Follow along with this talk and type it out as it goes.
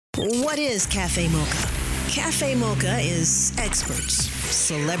What is Cafe Mocha? Cafe Mocha is experts,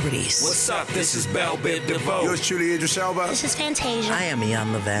 celebrities. What's up? This is Belle Biv DeVoe. Yours truly, Idris Elba. This is Fantasia. I am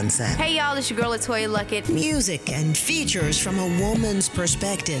Iyanla Vanzant. Hey y'all, it's your girl Latoya Luckett. Music and features from a woman's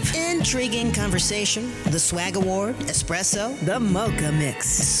perspective. Intriguing conversation, the Swag Award, Espresso, the Mocha Mix.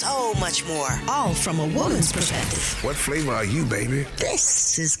 So much more, all from a woman's perspective. What flavor are you, baby?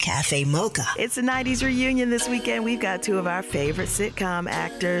 This is Cafe Mocha. It's a 90s reunion this weekend. We've got two of our favorite sitcom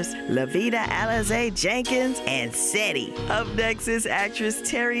actors, Lavita Alizé Jenkins and SETI. Up next is actress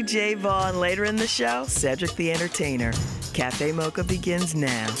Terry J. Vaughn. Later in the show, Cedric the Entertainer. Cafe Mocha begins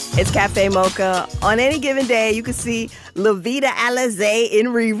now. It's Cafe Mocha. On any given day, you can see Lavita Alizé in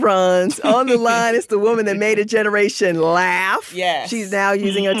reruns. On the line is the woman that made a generation laugh. Yes. She's now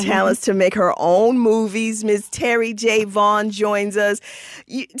using her talents to make her own movies. Ms. Terry J. Vaughn joins us.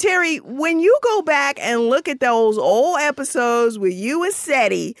 Terry, when you go back and look at those old episodes with you and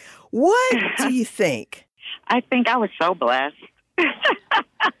SETI, what do you think? I think I was so blessed.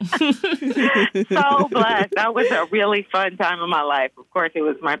 So blessed. That was a really fun time of my life. Of course, it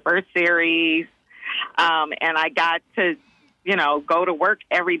was my first series, and I got to, go to work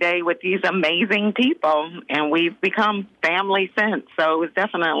every day with these amazing people, and we've become family since. So it was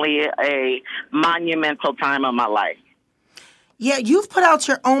definitely a monumental time of my life. Yeah, you've put out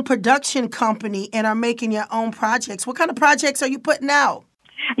your own production company and are making your own projects. What kind of projects are you putting out?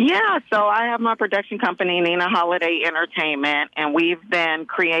 Yeah, so I have my production company, Nina Holiday Entertainment, and we've been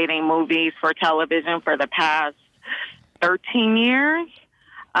creating movies for television for the past 13 years.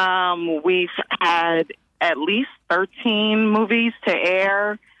 We've had at least 13 movies to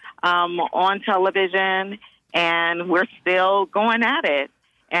air on television, and we're still going at it.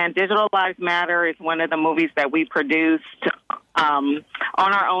 And Digital Lives Matter is one of the movies that we produced on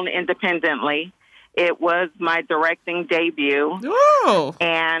our own independently. It was my directing debut. Oh.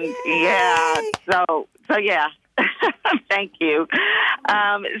 And yeah, so yeah. Thank you.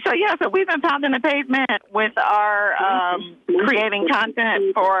 So we've been pounding the pavement with our creating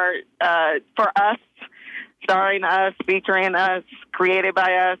content for us, starring us, featuring us, created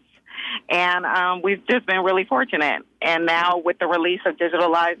by us. And we've just been really fortunate. And now with the release of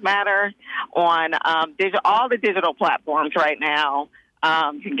Digital Lives Matter on all the digital platforms right now,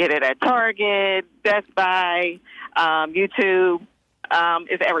 you can get it at Target, Best Buy, YouTube.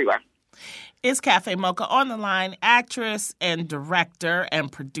 It's everywhere. It's Cafe Mocha. On the line, actress and director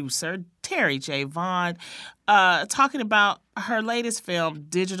and producer Terry J. Vaughn, talking about her latest film,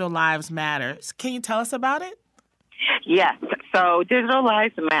 Digital Lives Matter. Can you tell us about it? Yes. So Digital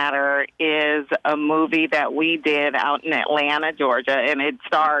Lives Matter is a movie that we did out in Atlanta, Georgia, and it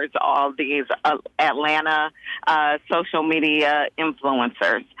stars all these Atlanta social media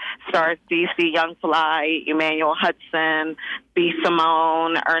influencers. Stars DC Young Fly, Emmanuel Hudson, B.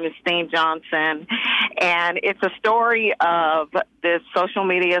 Simone, Ernestine Johnson. And it's a story of this social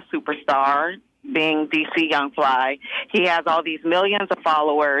media superstar being DC Young Fly. He has all these millions of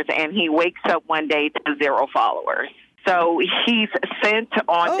followers, and he wakes up one day to 0 followers. So he's sent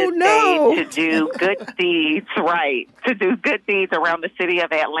on this day to do good deeds, to do good deeds around the city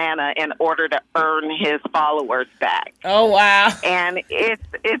of Atlanta in order to earn his followers back. Oh, wow. And it's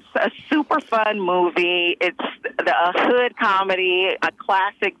a super fun movie. It's a hood comedy, a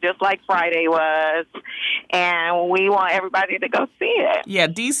classic just like Friday was, and we want everybody to go see it. Yeah,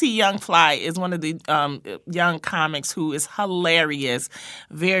 DC Young Fly is one of the young comics who is hilarious.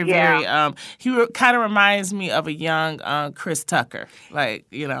 Very, he kind of reminds me of a young Chris Tucker,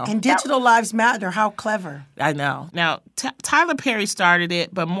 And Digital Lives Matter, how clever. I know. Now, Tyler Perry started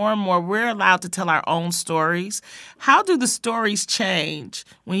it, but more and more we're allowed to tell our own stories. How do the stories change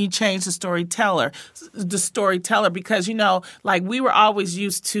when you change the storyteller? Because, we were always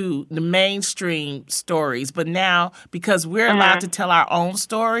used to the mainstream stories, but now because we're allowed to tell our own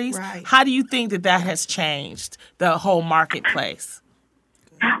stories, how do you think that has changed the whole marketplace?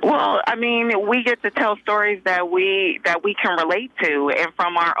 Well, I mean, we get to tell stories that we can relate to and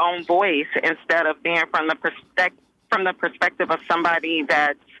from our own voice instead of being from the perspective of somebody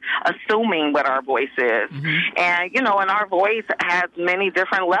that's assuming what our voice is. Mm-hmm. And, and our voice has many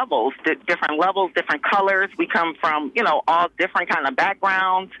different levels, different colors. We come from, all different kind of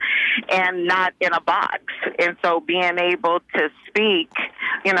backgrounds and not in a box. And so being able to speak,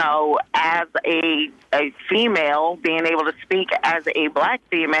 as a female, being able to speak as a Black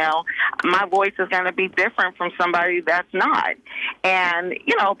female, my voice is going to be different from somebody that's not. And,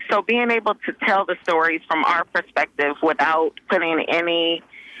 so being able to tell the stories from our perspective without putting any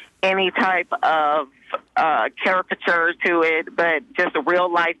type of caricature to it, but just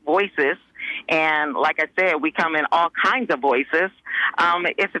real life voices And like I said, we come in all kinds of voices.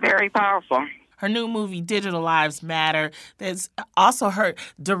 It's very powerful. Her new movie, Digital Lives Matter, that's also her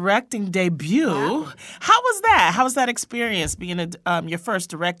directing debut. Wow. How was that? How was that experience being your first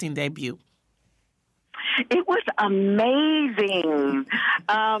directing debut? It was amazing.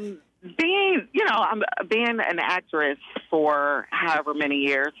 Being an actress for however many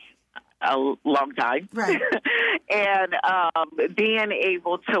years, a long time. Right. And being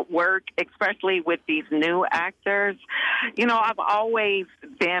able to work, especially with these new actors, I've always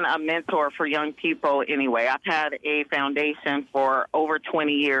been a mentor for young people anyway. I've had a foundation for over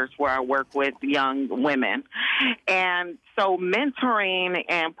 20 years where I work with young women. And so mentoring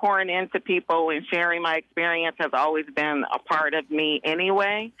and pouring into people and sharing my experience has always been a part of me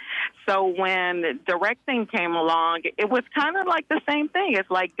anyway. So when directing came along, it was kind of like the same thing.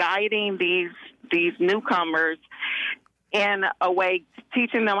 It's like guiding these newcomers in a way,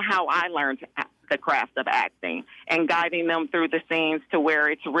 teaching them how I learned the craft of acting and guiding them through the scenes to where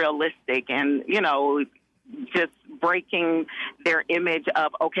it's realistic and, just breaking their image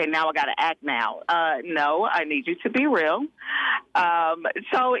of, okay, now I got to act now. No, I need you to be real.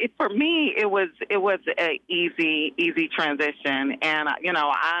 So for me, it was an easy transition. And,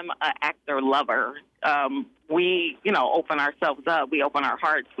 I'm an actor lover. We, open ourselves up. We open our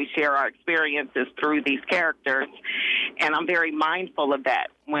hearts. We share our experiences through these characters. And I'm very mindful of that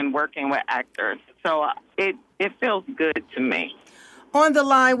when working with actors. So it feels good to me. On the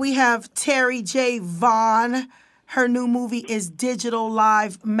line, we have Terry J. Vaughn. Her new movie is Digital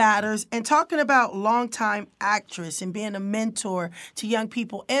Lives Matters, and talking about longtime actress and being a mentor to young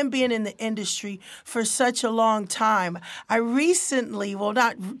people and being in the industry for such a long time. I recently, well,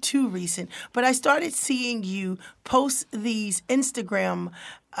 not too recent, but I started seeing you post these Instagram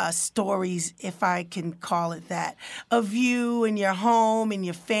stories, if I can call it that, of you and your home and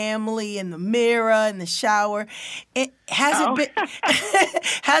your family and the mirror and the shower. Has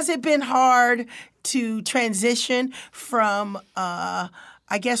it been hard to transition from,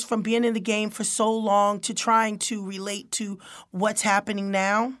 from being in the game for so long to trying to relate to what's happening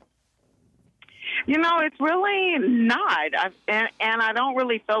now? It's really not. And I don't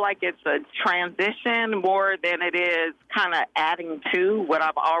really feel like it's a transition more than it is kind of adding to what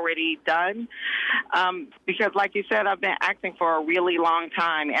I've already done. Because like you said, I've been acting for a really long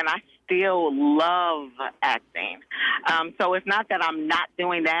time, and I still love acting. So it's not that I'm not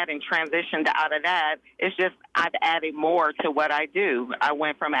doing that and transitioned out of that. It's just I've added more to what I do. I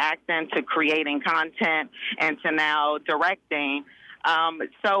went from acting to creating content and to now directing.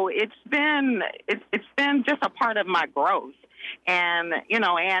 So it's been just a part of my growth. And,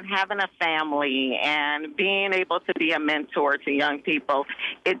 and having a family and being able to be a mentor to young people,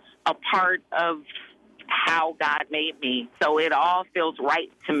 it's a part of how God made me. So it all feels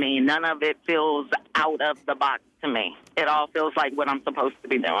right to me. None of it feels out of the box to me. It all feels like what I'm supposed to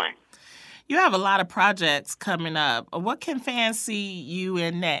be doing. You have a lot of projects coming up. What can fans see you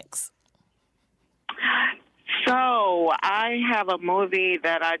in next? So I have a movie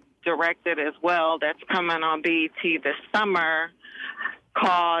that I directed as well that's coming on BET this summer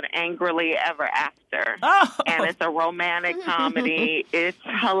called Angrily Ever After. Oh. And it's a romantic comedy. It's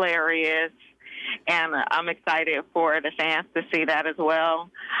hilarious. And I'm excited for the fans to see that as well.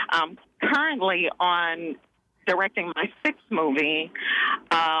 I'm currently on directing my 6th movie.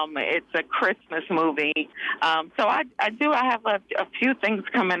 It's a Christmas movie. So I have a few things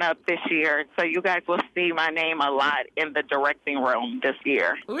coming up this year. So you guys will see my name a lot in the directing room this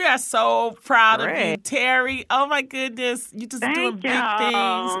year. We are so proud of you, Terry. Oh, my goodness. You're just doing big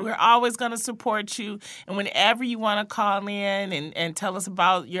things. We're always going to support you. And whenever you want to call in and tell us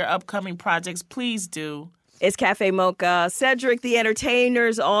about your upcoming projects, please do. It's Cafe Mocha. Cedric the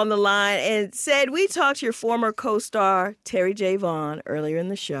Entertainer's on the line. And said we talked to your former co-star, Terry J. Vaughn, earlier in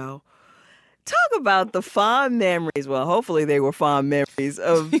the show. Talk about the fond memories. Well, hopefully they were fond memories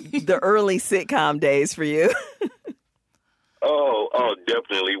of the early sitcom days for you. Oh,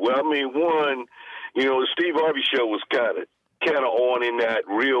 definitely. Well, I mean, one, the Steve Harvey show was kind of on in that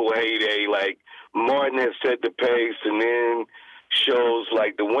real heyday. Like, Martin had set the pace, and then shows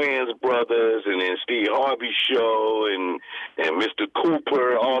like the Wayans Brothers and then Steve Harvey's show and Mr.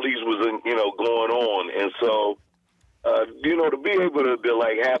 Cooper, all these was, going on. And so, to be able to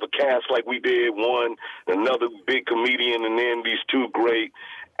like have a cast like we did, one, another big comedian, and then these two great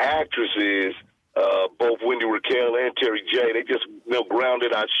actresses, both Wendy Raquel and Terry J, they just,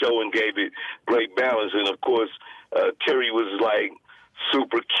 grounded our show and gave it great balance. And of course, Terry was like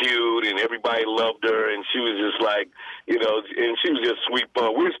super cute, and everybody loved her, and she was just like, and she was just sweet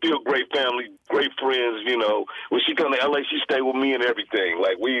fun. We're still great family, great friends, When she come to LA, she stay with me and everything.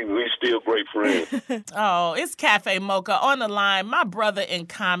 Like, we still great friends. Oh, it's Cafe Mocha on the line. My brother in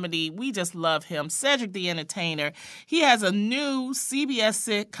comedy, we just love him. Cedric the Entertainer. He has a new CBS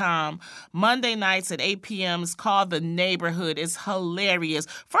sitcom, Monday nights at 8 p.m. It's called The Neighborhood. It's hilarious.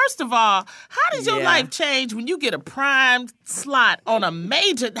 First of all, how does your life change when you get a primed slot on a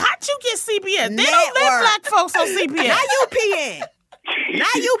major? How'd you get CBS? They don't let black folks on CBS. Now UPN. Now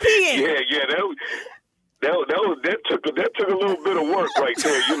UPN. Yeah, that took a little bit of work right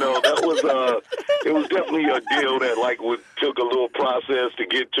there. That was it was definitely a deal that took a little process to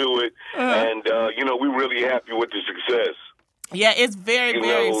get to it, and we're really happy with the success. Yeah, it's very,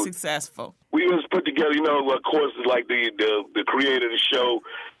 very successful. We was put together, of course, like the creator of the show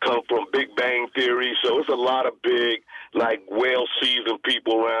come from Big Bang Theory, so it's a lot of big, well-seasoned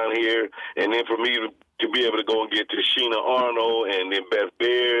people around here, and then for me to be able to go and get to Sheena Arnold and then Beth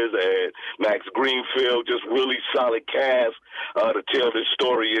Bears and Max Greenfield, just really solid cast to tell this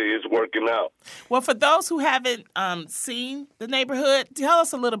story is working out. Well, for those who haven't seen The Neighborhood, tell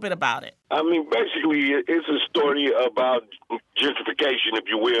us a little bit about it. I mean, basically, it's a story about gentrification, if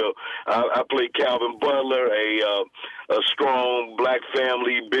you will. I play Calvin Butler, a strong black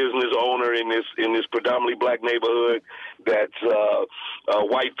family business owner in this predominantly black neighborhood. That's a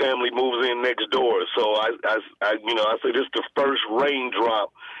white family moves in next door. So I say this is the first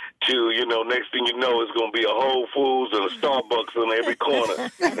raindrop to, next thing you know, it's going to be a Whole Foods and a Starbucks on every corner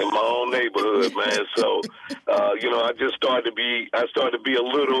in my own neighborhood, man. So, I just started to be a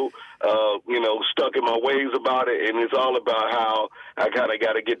little, stuck in my ways about it. And it's all about how I kind of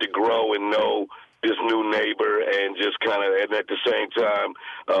got to get to grow and know this new neighbor and just kind of, and at the same time,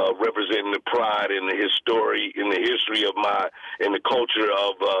 representing the pride and the history of and the culture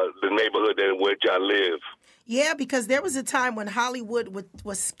of the neighborhood in which I live. Yeah, because there was a time when Hollywood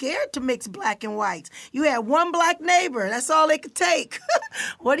was scared to mix black and whites. You had one black neighbor. That's all they could take.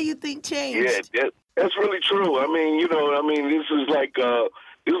 What do you think changed? Yeah, that's really true. I mean, this is like a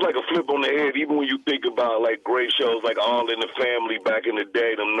flip on the head, even when you think about great shows like All in the Family back in the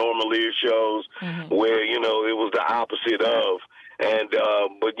day, them Normal Ear shows, where, it was the opposite of. And,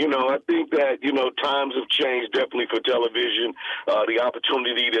 but I think that, times have changed definitely for television, the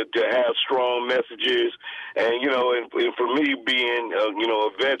opportunity to have strong messages. And, and for me being, a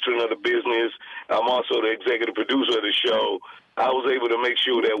veteran of the business, I'm also the executive producer of the show. I was able to make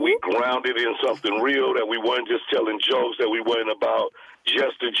sure that we grounded in something real, that we weren't just telling jokes, that we weren't about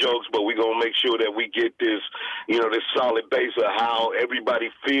just the jokes, but we're going to make sure that we get this, this solid base of how everybody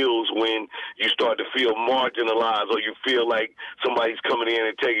feels when you start to feel marginalized or you feel like somebody's coming in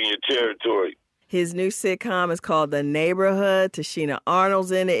and taking your territory. His new sitcom is called The Neighborhood. Tashina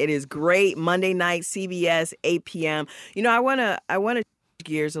Arnold's in it. It is great. Monday night, CBS, 8 p.m. I want to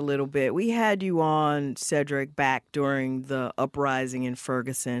gears a little bit. We had you on, Cedric, back during the uprising in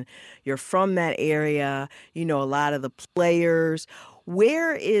Ferguson. You're from that area. You know a lot of the players.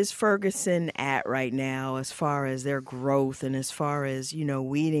 Where is Ferguson at right now as far as their growth and as far as,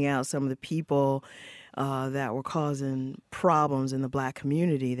 weeding out some of the people that were causing problems in the black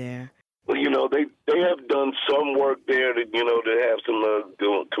community there? Well, they have done some work there to have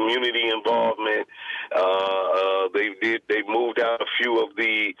some community involvement. They moved out a few of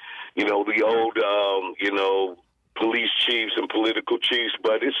the old police chiefs and political chiefs,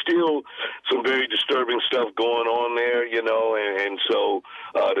 but it's still some very disturbing stuff going on there, and so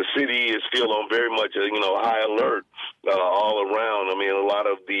the city is still on very much high alert all around. I mean, a lot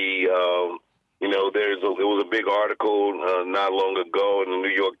of the there was a big article not long ago in the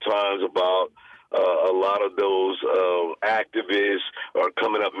New York Times about a lot of those activists are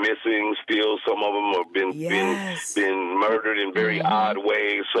coming up missing. Still, some of them have been murdered in very odd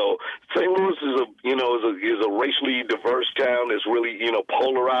ways. So St. Louis is a racially diverse town. That's really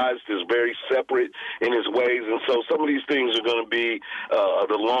polarized. Is very separate in its ways, and so some of these things are going to be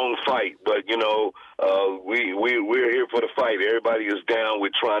the long fight. But we're here for the fight. Everybody is down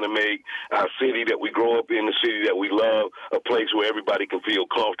with trying to make our city that we grow up in, the city that we love, a place where everybody can feel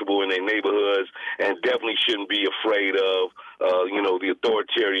comfortable in their neighborhoods, and definitely shouldn't be afraid of the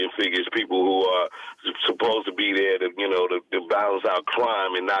authoritarian figures, people who are supposed to be there to balance out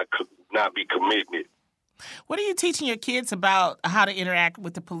crime and not be committed. What are you teaching your kids about how to interact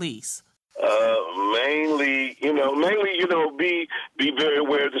with the police? Mainly, be very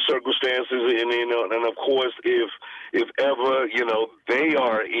aware of the circumstances, and of course, if ever, they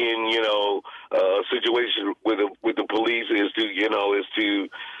are in, a situation with the police, is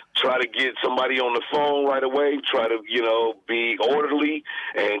try to get somebody on the phone right away. Try to, be orderly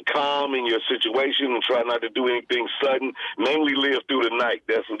and calm in your situation and try not to do anything sudden. Mainly live through the night.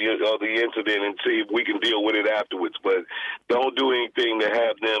 That's the incident and see if we can deal with it afterwards. But don't do anything to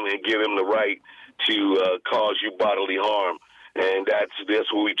have them and give them the right to cause you bodily harm. And that's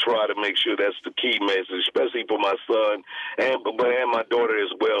what we try to make sure. That's the key message, especially for my son and my daughter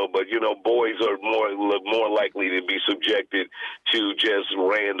as well. But boys are more likely to be subjected to just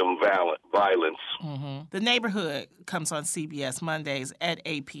random violence. Mm-hmm. The Neighborhood comes on CBS Mondays at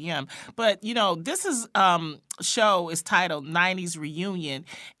 8 p.m. But this is show is titled 90s Reunion.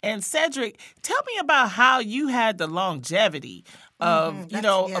 And Cedric, tell me about how you had the longevity of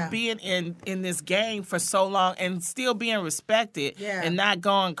being in this game for so long and still being respected and not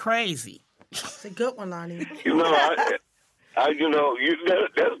going crazy. It's a good one, Lonnie.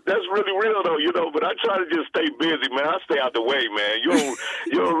 That's really real though, but I try to just stay busy, man. I stay out the way, man. You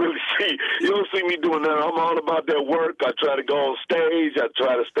don't really see me doing that. I'm all about that work. I try to go on stage. I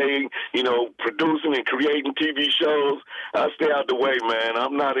try to stay, producing and creating TV shows. I stay out the way, man.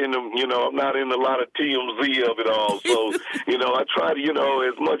 I'm not in a lot of TMZ of it all. So, I try to,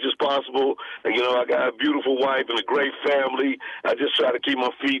 as much as possible. I got a beautiful wife and a great family. I just try to keep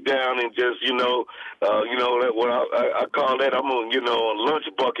my feet down and just, what I call that. I'm a lunch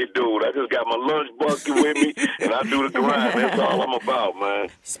bucket dude. I just got my lunch bucket with me, and I do the grind. That's all I'm about, man.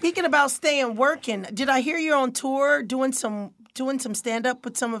 Speaking about staying working, did I hear you're on tour doing some stand up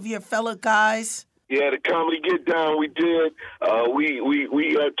with some of your fellow guys? Yeah, the Comedy Get Down we did.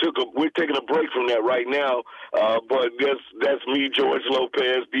 We're taking a break from that right now. But that's me, George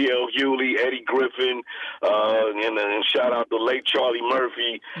Lopez, D.L. Hewley, Eddie Griffin, and shout out to late Charlie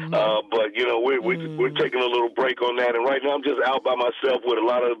Murphy. But we're taking a little break on that, and right now I'm just out by myself with a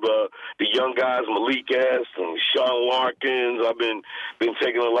lot of the young guys, Malik S. and Sean Larkins. I've been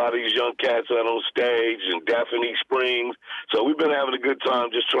taking a lot of these young cats out on stage, and Daphne Springs. So we've been having a good time,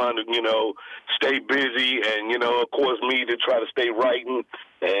 just trying to stay busy, and of course me to try to stay writing.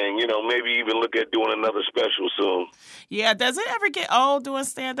 And, maybe even look at doing another special soon. Yeah, does it ever get old doing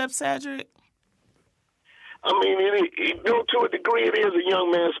stand-up, Cedric? I mean, to a degree, it is a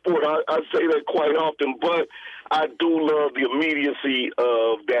young man's sport. I say that quite often, but I do love the immediacy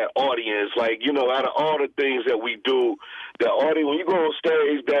of that audience. Like, out of all the things that we do, the audience, when you go on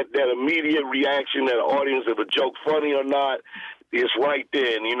stage, that immediate reaction, that audience, if a joke funny or not, it's right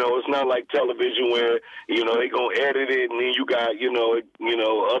then. It's not like television where, they gonna edit it and then you got,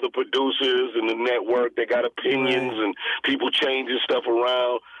 other producers in the network, they got opinions and people changing stuff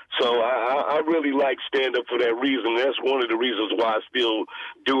around. So I really like stand-up for that reason. That's one of the reasons why I still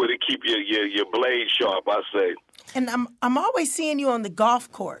do it, to keep your blade sharp, I say. And I'm always seeing you on the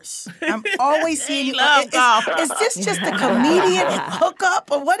golf course. I'm always seeing you. Golf. Is this just a comedian hookup,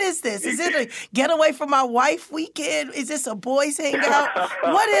 or what is this? Is it a getaway from my wife weekend? Is this a boys hangout?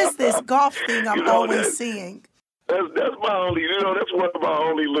 What is this golf thing I'm always seeing? That's my only, that's one of my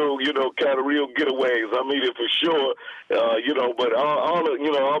only little, kind of real getaways. I mean it for sure, but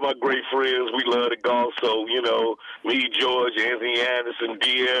all my great friends, we love to golf. So, me, George, Anthony Anderson,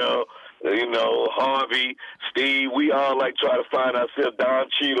 DL, Harvey, Steve, we all try to find ourselves, Don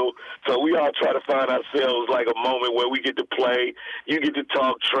Cheadle. So we all try to find ourselves like a moment where we get to play. You get to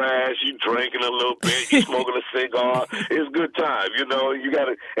talk trash. You drinking a little bit. You smoking a cigar. It's a good time, and you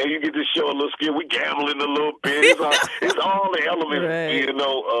get to show a little skill. We gambling a little bit. It's all the elements,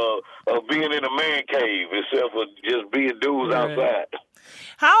 of being in a man cave, except for just being dudes outside.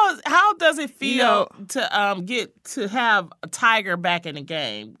 How does it feel to get to have a Tiger back in the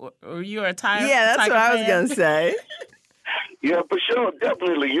game? Are you a Tiger? Yeah, that's Tiger what fan? I was gonna say. Yeah, for sure,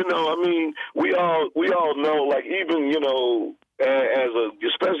 definitely. We all know, even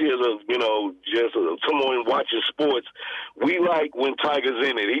especially as someone watching sports, we like when Tiger's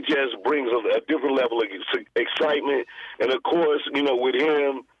in it. He just brings a different level of excitement, and of course, with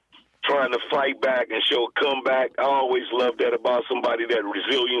him trying to fight back and show a comeback. I always love that about somebody, that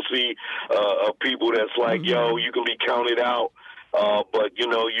resiliency of people that's like, you can be counted out. But, you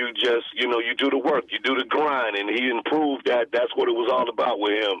do the work, you do the grind, and he improved that. That's what it was all about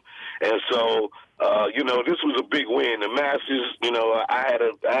with him. And so, this was a big win. The Masters, I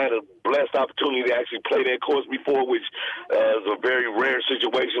had a blessed opportunity to actually play that course before, which is a very rare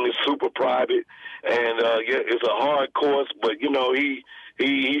situation. It's super private, and it's a hard course, but,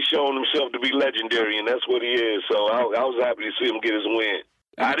 he's shown himself to be legendary, and that's what he is. So I was happy to see him get his win.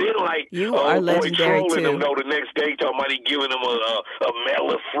 I didn't like you are legendary trolling too. him though. The next day, talking about he giving him a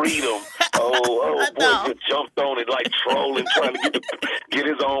medal of freedom. boy, just jumped on it like trolling, trying to get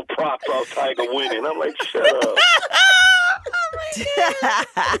his own props off Tiger winning. I'm like, shut up.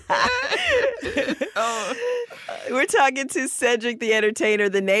 We're talking to Cedric the Entertainer.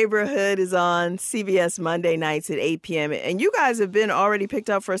 The Neighborhood is on CBS Monday nights at 8 p.m. And you guys have been already picked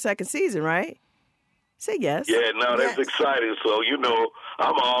up for a second season, right? Say yes. Yeah, no, that's exciting. So, you know,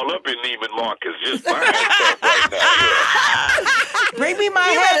 I'm all up in Neiman Marcus just buying stuff right now. Bring me my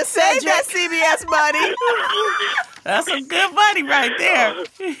You head, better save Cedric. that CBS money. That's some good money right there.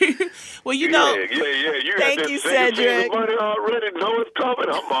 Well, you know. Yeah. You Thank got that you, second Cedric. season money already. Know it's coming.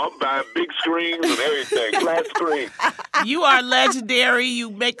 I'm buying big screens and everything, flat screen. You are legendary. You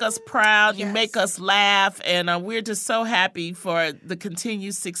make us proud. You make us laugh. And we're just so happy for the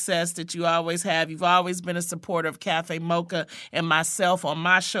continued success that you always have. You've always been a supporter of Cafe Mocha and myself on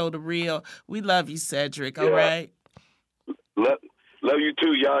my show, The Real. We love you, Cedric. All right? Love you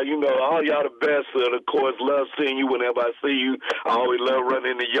too, y'all. You know, all y'all the best. And of course, love seeing you whenever I see you. I always love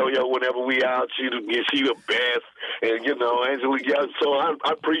running the yo-yo whenever we out. She the best. And, you know, Angelique, so I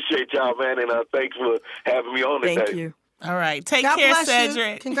appreciate y'all, man. And thanks for having me on today. Thank you. All right. Take God care, bless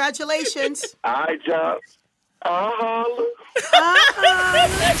Cedric. you. Congratulations. All right, y'all.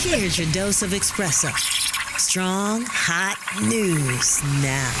 Here's your dose of espresso. Strong, hot news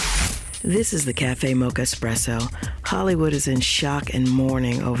now. This is the Cafe Mocha Espresso. Hollywood is in shock and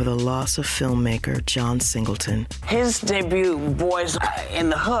mourning over the loss of filmmaker John Singleton. His debut, Boys in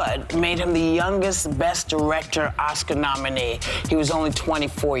the Hood, made him the youngest Best Director Oscar nominee. He was only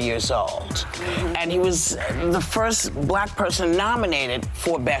 24 years old. And he was the first black person nominated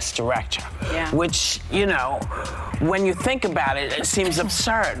for Best Director, which, you know, when you think about it, it seems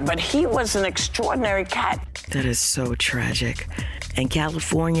absurd. But he was an extraordinary cat. That is so tragic. And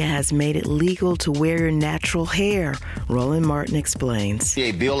California has made it legal to wear your natural hair. Roland Martin explains.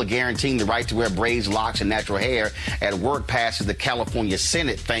 A bill guaranteeing the right to wear braids, locks, and natural hair at work passes the California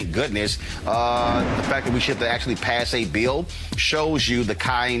Senate, thank goodness. The fact that we should actually pass a bill shows you the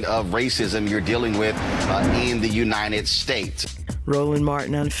kind of racism you're dealing with in the United States. Roland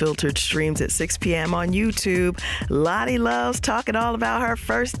Martin Unfiltered streams at 6 p.m. on YouTube. Lottie loves talking all about her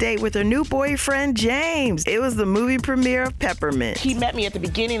first date with her new boyfriend, James. It was the movie premiere of Peppermint. He met me at the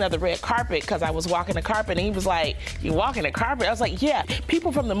beginning of the red carpet because I was walking the carpet, and he was like, "You walking the carpet?" I was like, "Yeah."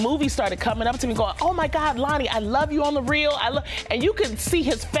 People from the movie started coming up to me going, "Oh my God, Lonnie, I love you on The Real." And you could see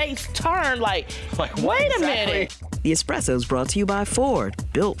his face turn like wait a minute. The Espresso is brought to you by Ford.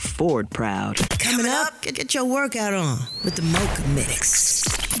 Built Ford proud. Coming up, get your workout on with the Mocha Mix.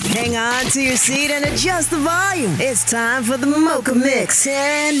 Hang on to your seat and adjust the volume. It's time for the Mocha Mix.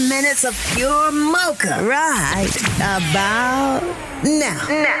 10 minutes of pure mocha right about now.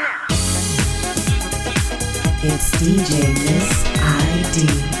 It's DJ Miss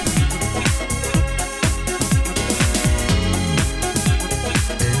ID.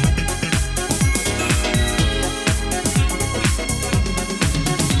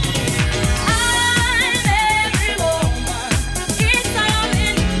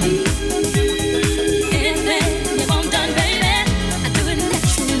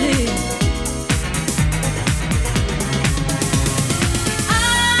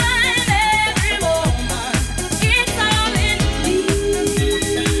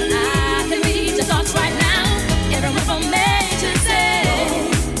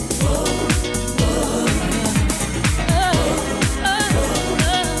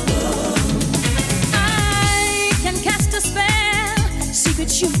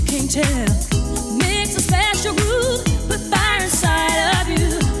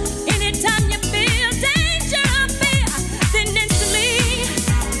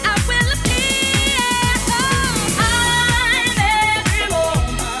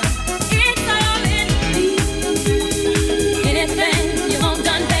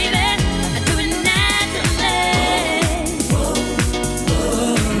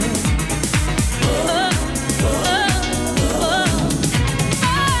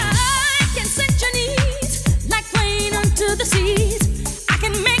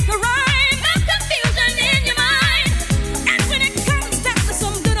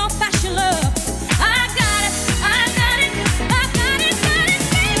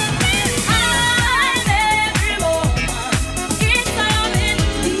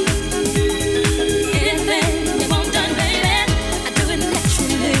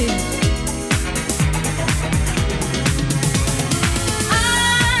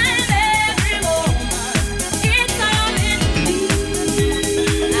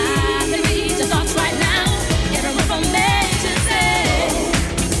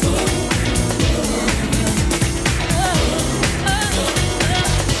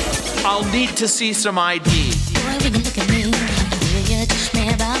 To see some ID. Boy, when you look at me, you just me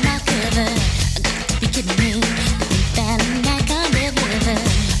about my cover. I got to be kidding me. That I'm like I'm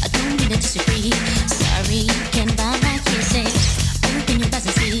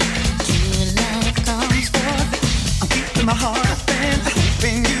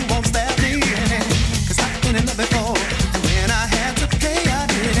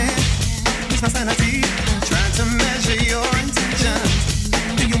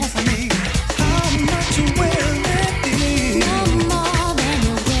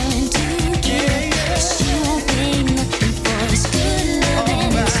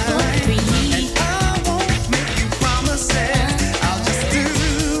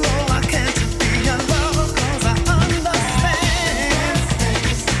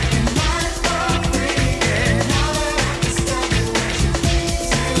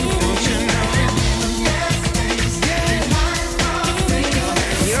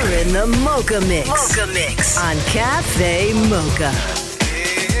in the Mocha Mix. Mocha Mix on Cafe Mocha.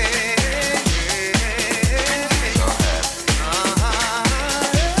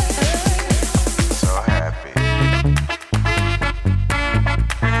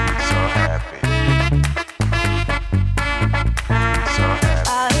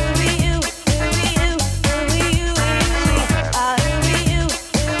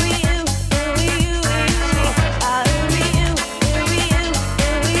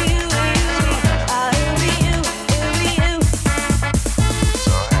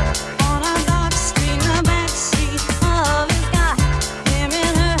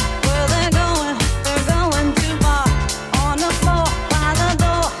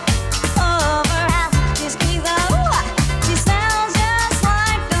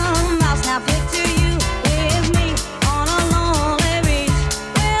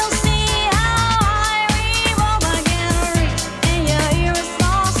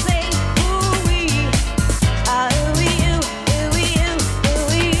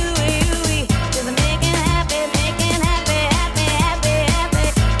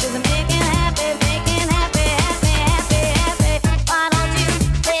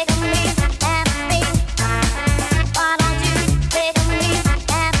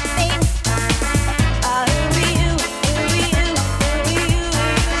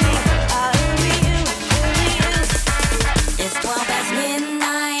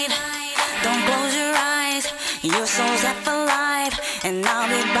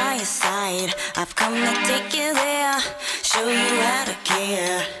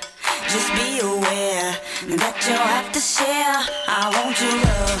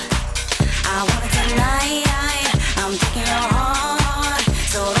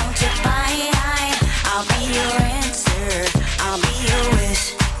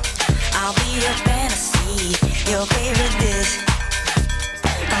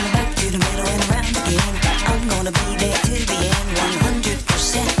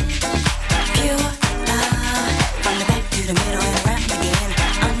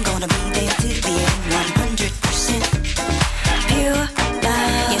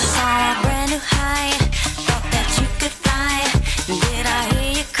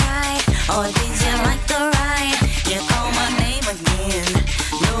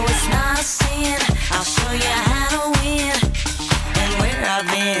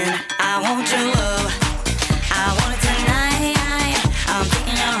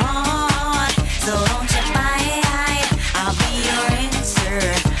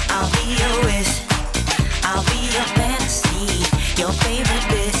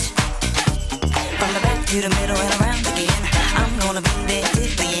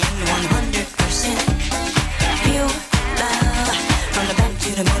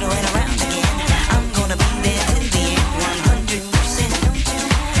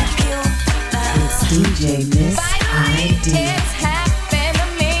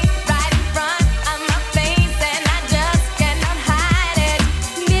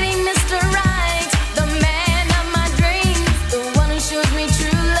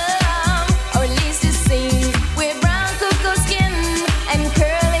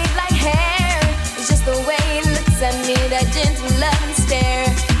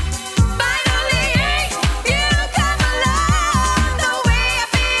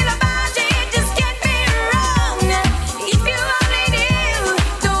 If you only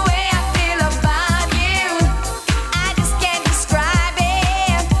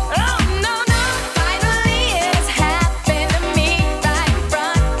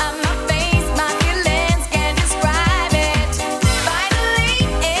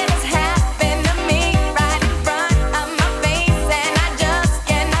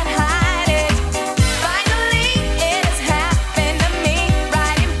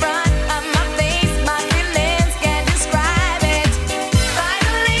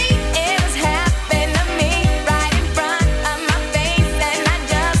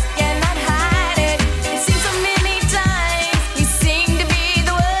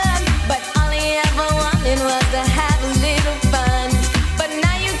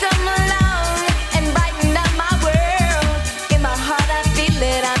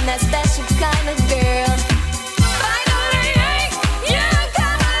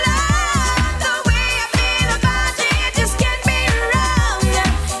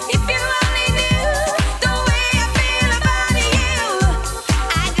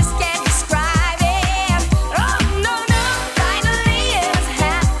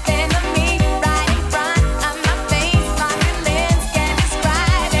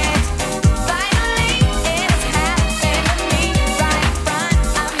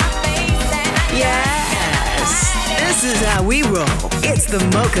the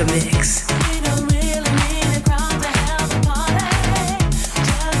Mocha Mix.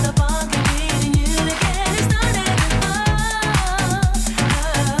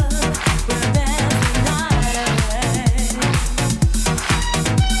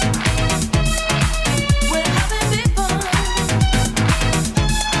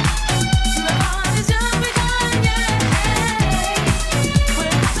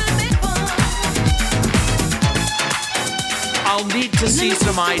 I'll need to see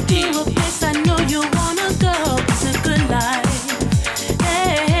some ID. I know you wanna go. It's a good life.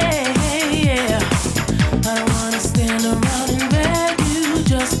 Hey, yeah. I don't wanna stand around and beg you.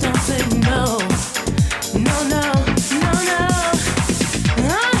 Just don't say no. No.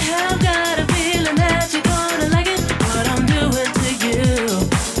 I have got a feeling that you're gonna like it. What I'm doing to you.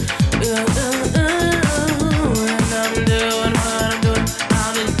 And I'm doing what I'm doing.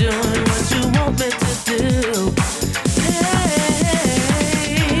 I'll be doing what you want me to do.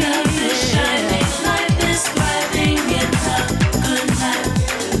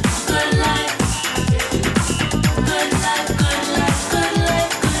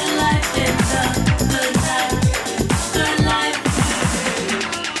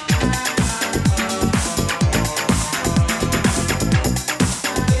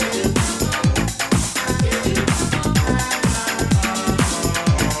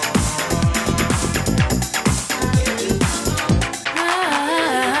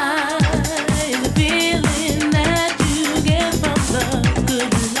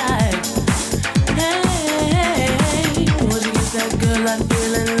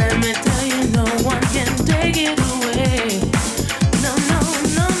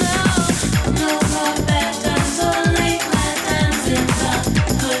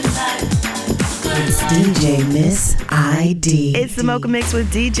 DJ Miss ID. It's the Mocha Mix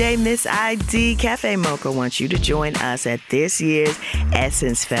with DJ Miss ID. Cafe Mocha wants you to join us at this year's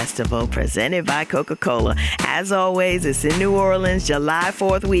Essence Festival presented by Coca-Cola. As always, it's in New Orleans, July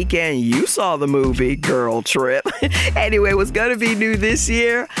 4th weekend. You saw the movie Girl Trip. Anyway, what's going to be new this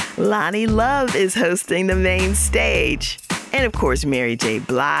year? Lonnie Love is hosting the main stage. And of course, Mary J.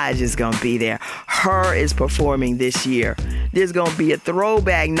 Blige is going to be there. Her is performing this year. There's going to be a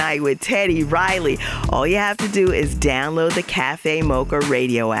throwback night with Teddy Riley. All you have to do is download the Cafe Mocha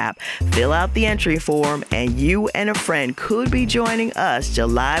radio app, fill out the entry form, and you and a friend could be joining us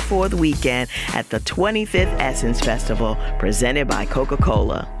July 4th weekend at the 25th Essence Festival, presented by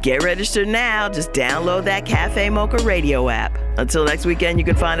Coca-Cola. Get registered now. Just download that Cafe Mocha radio app. Until next weekend, you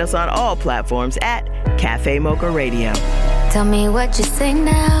can find us on all platforms at Cafe Mocha Radio. Tell me what you say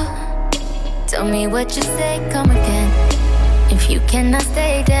now. Tell me what you say, come again. If you cannot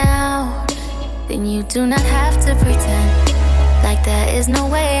stay down, then you do not have to pretend like there is no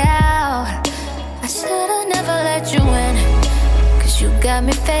way out. I should've never let you in, 'cause you got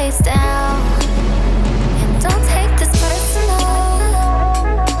me face down. And don't take this personal.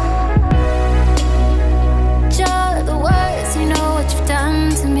 You're the worst, you know what you've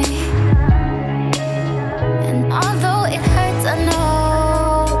done to me. And although it hurts, I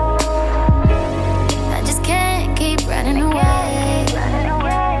know I just can't keep running away.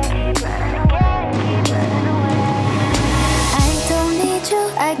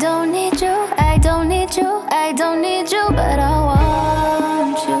 I don't need you, I don't need you, I don't need you, but I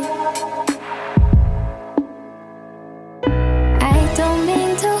want you. I don't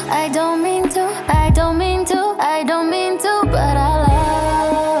mean to, I don't mean to, I don't mean to, I don't mean to, but I love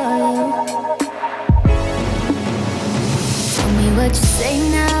you. Tell me what you say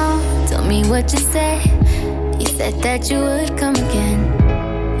now, tell me what you say. You said that you would come again.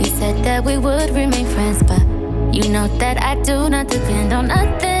 You said that we would remain friends, but you know that I do not depend on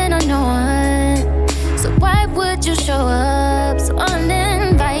nothing or no one. So why would you show up so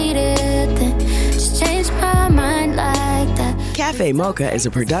uninvited? Then just change my mind like that. Cafe Mocha is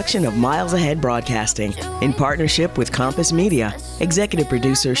a production of Miles Ahead Broadcasting in partnership with Compass Media. Executive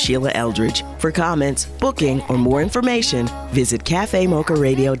producer Sheila Eldridge. For comments, booking, or more information, visit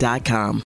cafemocharadio.com.